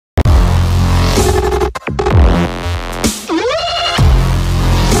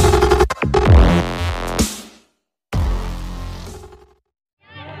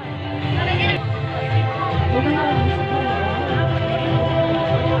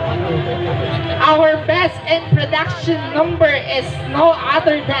best in production number is no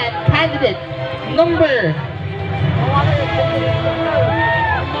other than candidate number.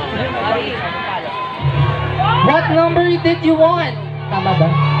 What number did you want? Tama ba?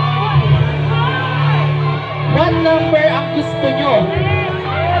 What number ang gusto nyo?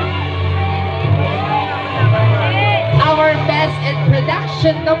 Our best in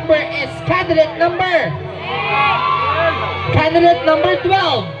production number is candidate number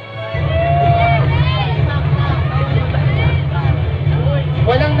 12.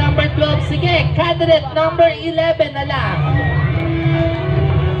 Walang number 12. Sige, candidate number 11 na lang.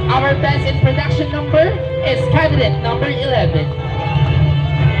 Our best in production number is candidate number 11.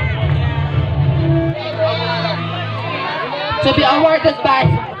 To be awarded by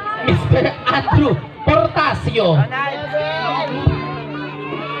Mr. Andrew Portasio.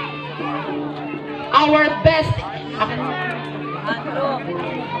 Our best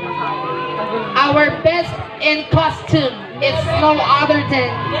in costume is no other than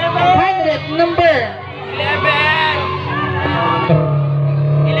candidate number 11.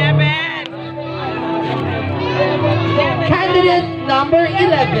 Candidate number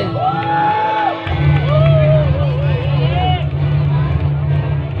 11.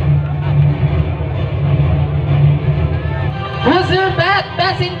 Who's your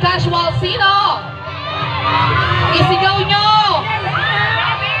best in casual? Sino? Isigaw nyo!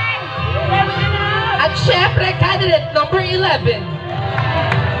 At syempre, candidate number 11.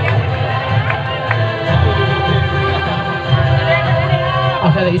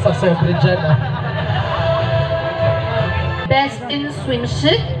 Okay, isang sobre dyan. Best in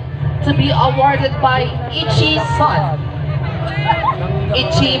swimsuit to be awarded by Ichi Sun,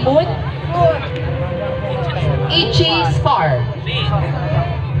 Ichi Moon, Ichi Star,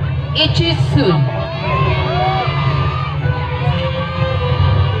 Ichi Sun.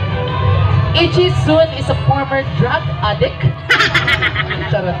 Ichi Sun is a former drug addict.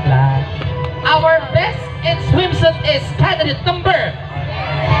 Charot lang. Our best in swimsuit is candidate number.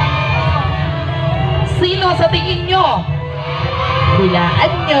 Sino sa tingin nyo?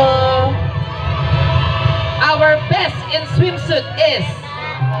 Hulaan nyo. Our best in swimsuit is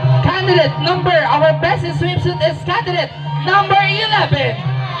candidate number. Our best in swimsuit is candidate number 11.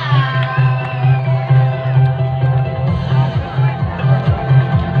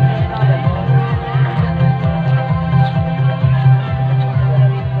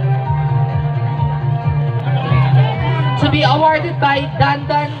 To be awarded by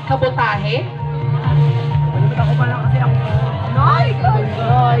Dandan Kabutahe.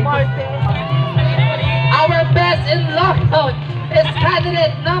 Our best in lockdown is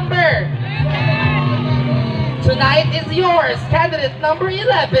candidate number. Tonight is yours, candidate number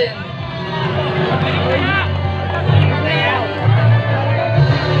 11.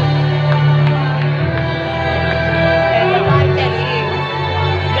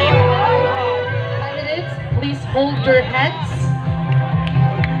 Candidates, please hold your hands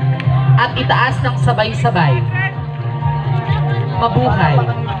at itaas ng sabay-sabay. Mabuhay.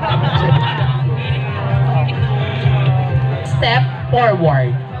 Step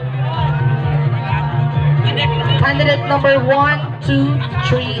forward. Candidate number 1, 2,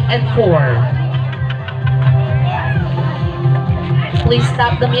 3, and 4. Please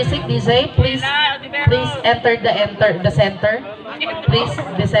stop the music, DJ. Please enter the center. Please,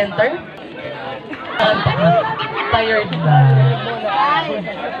 the center. Tired na.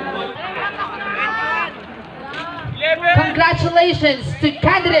 Congratulations to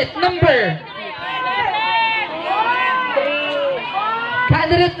candidate number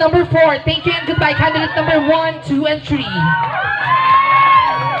 4. Thank you and goodbye. Candidate number 1, 2, and 3.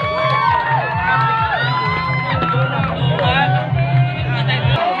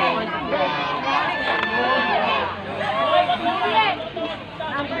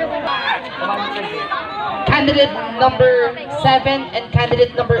 Candidate number 7 and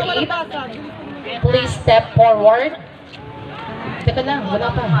candidate number 8. Please step forward. Teka lang,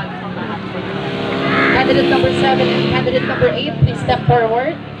 wala pa. Candidate number 7 and candidate number 8, please step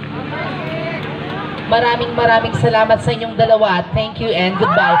forward. Maraming salamat sa inyong dalawa. Thank you and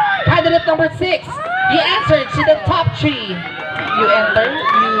goodbye. Candidate number 6, you answered to the top 3. You enter,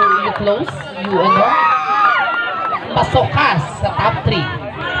 you close, you ano? Pasok ka sa top 3.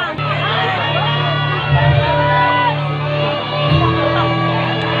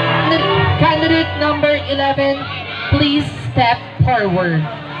 Candidate number 11, please step forward.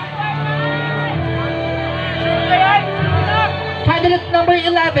 Candidate number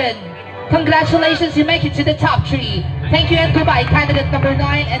 11, congratulations, you make it to the top 3. Thank you and goodbye. Candidate number 9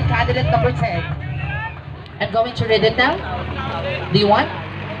 and candidate number 10. I'm going to read it now. Do you want?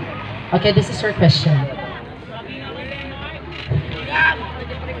 Okay, this is your question.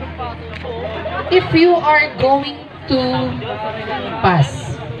 If you are going to pass,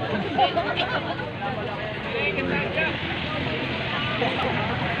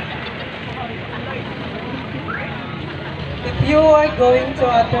 If you are going to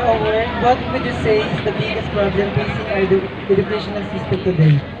utter a word, what would you say is the biggest problem facing our educational system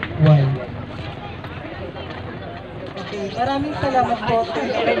today? Why? Okay, maraming salamat po.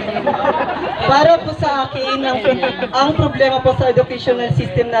 Para po sa akin, ang problema po sa educational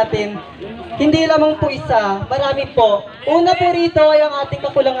system natin, hindi lamang po isa, marami po. Una po rito ay ang ating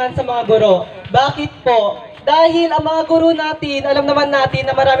kakulangan sa mga guro. Bakit po? Dahil ang mga guro natin, alam naman natin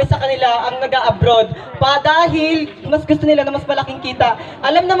na marami sa kanila ang nag-a-abroad. Dahil mas gusto nila na mas malaking kita.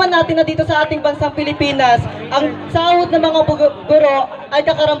 Alam naman natin na dito sa ating bansang Pilipinas, ang sahod ng mga guro ay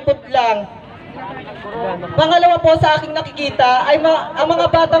kakarampot lang. Pangalawa po sa aking nakikita ay ang mga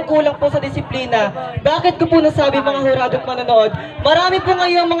batang kulang po sa disiplina. Bakit ko po nasabi mga huradong manonood? Marami po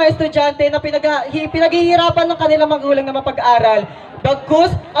ngayon mga estudyante na pinaghihirapan ng kanilang magulang na mapag-aral. Bagkus,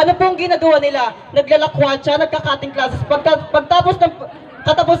 ano pong ginagawa nila? Naglalakwatsa, nagka-cutting classes. Pagtapos ng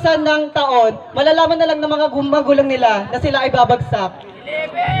katapusan ng taon, malalaman na lang ng mga magulang nila na sila ay babagsak.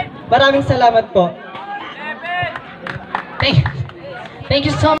 Maraming salamat po. Thank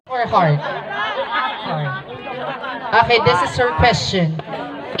you so much for heart. Okay, this is your question.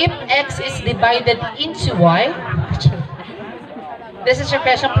 If X is divided into Y, this is your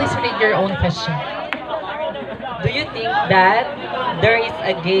question. Please read your own question. Do you think that there is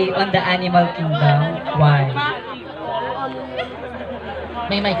a gay on the animal kingdom? Why?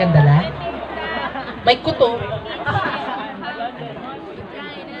 May kandala? May kuto?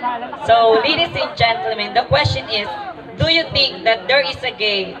 So, ladies and gentlemen, the question is, do you think that there is a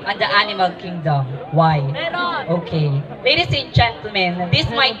gay on the animal kingdom? Why? Okay. Ladies and gentlemen, this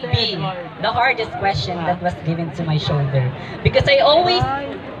might be the hardest question that was given to my shoulder. Because I always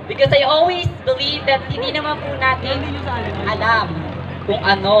believe that hindi naman po natin alam kung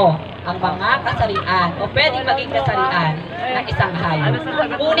ano ang mga kasarian o pwedeng maging kasarian ng isang hayop.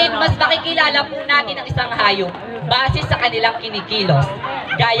 Ngunit mas makikilala po natin ang isang hayop base sa kanilang kinikilos.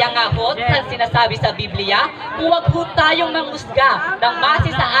 Gaya nga ho sa sinasabi sa Biblia, huwag ho tayong manghusga ng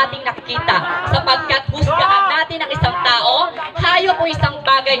base sa ating nakikita, sapagkat husgahan natin ang isang tao, hayop o isang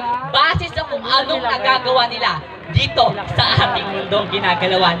bagay base sa kung anong nagagawa nila dito sa ating mundong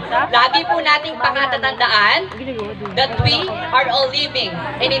ginagalawan. Lagi po nating pangatatandaan that we are all living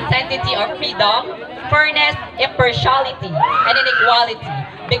in intensity of freedom, fairness, impartiality, and inequality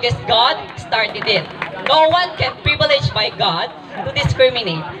because God started it. No one can privilege by God to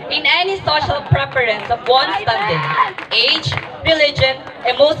discriminate in any social preference of one's standing, age, religion,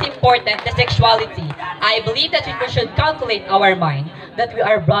 and most important, the sexuality. I believe that we should calculate our mind that we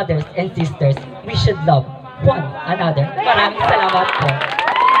are brothers and sisters. We should love one another. Maraming salamat po.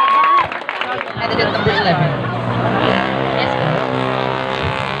 Candidate number 11. Yes,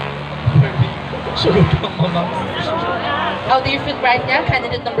 how do you feel right now,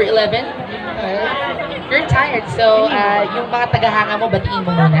 candidate number 11? You're tired, so yung mga tagahanga mo, batiin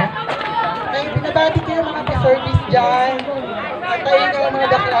mo muna. Ay, binabati ko yung mga pa-service dyan. Antayin nyo ang mga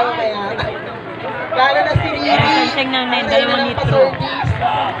baklaw na yan. Lalo na si Riri. Antayin mo ng pa-service.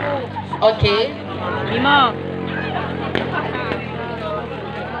 Okay.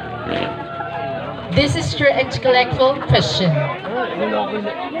 This is your intellectual question.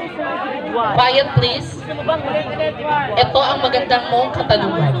 Quiet please. Ito ang magandang mong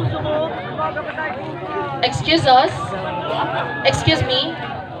katanungan. Excuse us. Excuse me.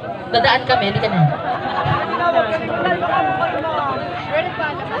 Dadaan kami, hindi ka na.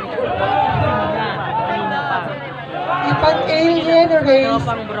 If an alien race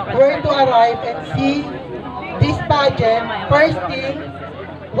were to arrive and see this pageant, first thing,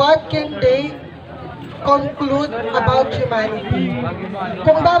 what can they conclude about humanity?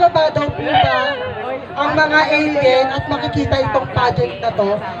 Kung bababa daw po ba ang mga alien at makikita itong pageant na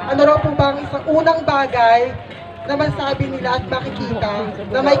to, ano raw po ba ang isang unang bagay na masabi nila at makikita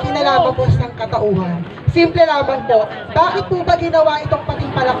na may kinalaman po sa katauhan? Simple lamang po, bakit po ba ginawa itong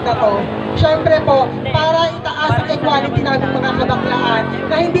patimpalak na to? Siyempre po, para itaas ang equality namin mga kabaklaan,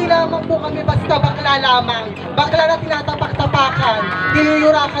 na hindi lamang po kami basta bakla lamang, bakla na tinatapak-tapakan,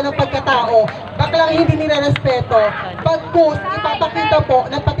 niliyurakan ng pagkatao, baklang hindi nila respeto. Pagkus, ipapakita po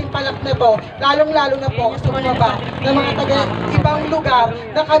ng patimpalak na to, lalong-lalo na po sa bumaba ng mga taga-ibang lugar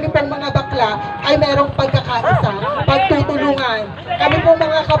na kami pong mga bakla ay merong pagkakaisa, pagtutulungan. Kami pong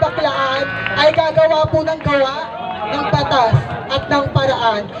mga kabaklaan ay gagawa po ng gawa ng batas at ng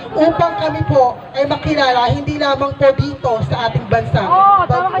paraan upang kami po ay makilala hindi lamang po dito sa ating bansa,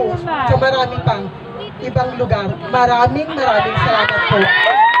 bagkus marami pang ibang lugar. Maraming salamat po.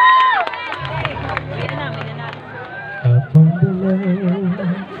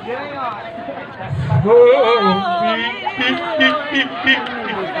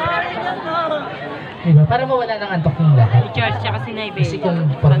 Diba? Para mawala ng antok ng lahat. I-charge siya kasi na ibe. Kasi kung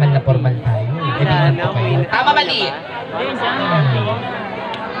formal na formal tayo. Tama, mali.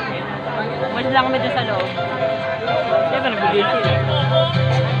 Wala lang kami doon sa loob. Kaya ba nabigay sila?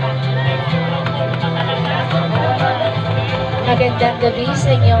 Magandang gabi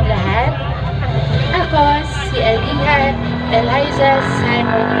sa inyong lahat. Ako si Alihan Eliza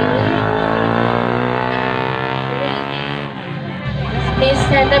Simon Miss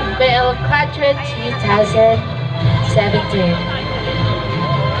Noveleta 2017.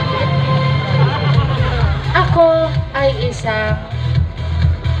 Ako ay isang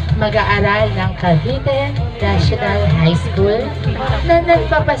mag-aaral ng Cavite National High School na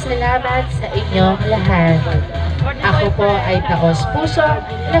nagpapasalamat sa inyong lahat. Ako po ay taos-puso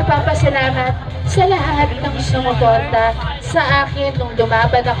nagpapasalamat sa lahat ng sumuporta sa akin nung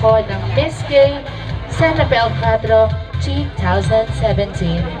lumaban ako ng Miss Gay sa Noveleta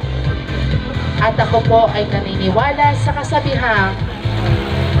 2017. At ako po ay naniniwala sa kasabihang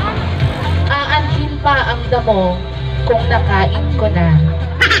aanhin pa ang damo kung nakain ko na.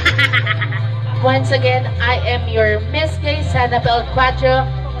 Once again, I am your Miss Gay sa Noveleta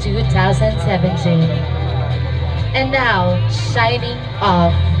 2017. And now, signing off.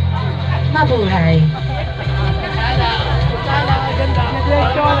 Mabuhay!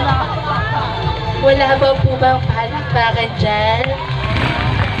 Wala ba po bang palakpakan dyan?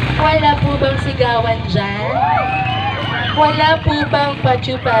 Wala po bang sigawan dyan? Wala po bang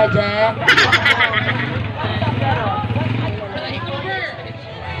pachupa dyan?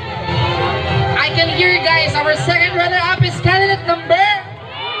 I can hear, guys, our second runner-up is candidate number?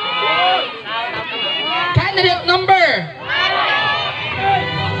 Candidate number?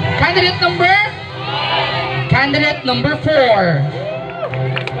 Candidate number? Candidate number 4.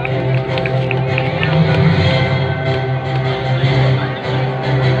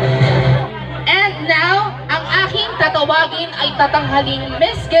 Tatawagin ay tatanghaling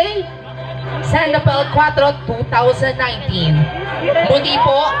Miss Gay sa Noveleta 2019. Muli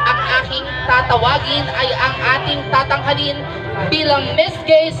po, ang aking tatawagin ay ang ating tatanghalin bilang Miss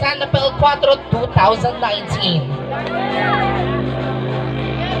Gay sa Noveleta 2019.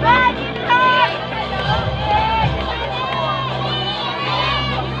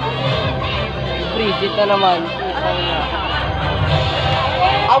 Bridget na naman.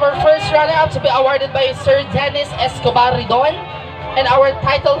 Our first runner-up to be awarded by Sir Dennis Escobar Ridon, and our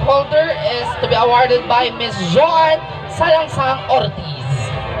title holder is to be awarded by Miss Joan Salangsang Ortiz.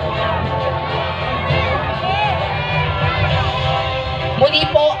 Muli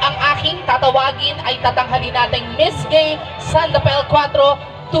po, ang aking tatawagin ay tatanghalin nating Miss Gay sa Noveleta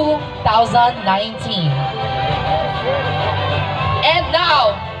 2019. And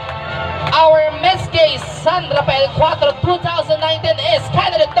now, our Miss Gay San Rafael 4 2019 is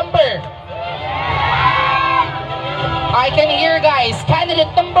candidate number. I can hear, guys, candidate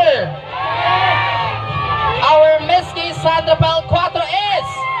number. Our Miss Gay San Rafael 4 is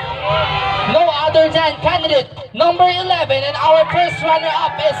no other than candidate number 11, and our first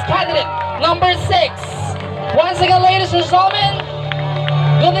runner-up is candidate number 6. Once again, ladies and gentlemen,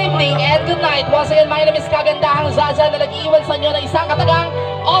 good evening and good night. Once again, my name is Kagandahang Zaza na nag-iwan sa inyo ng isang katagang.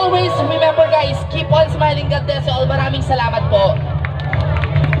 Always remember, guys, keep on smiling. God bless you all. Maraming salamat po.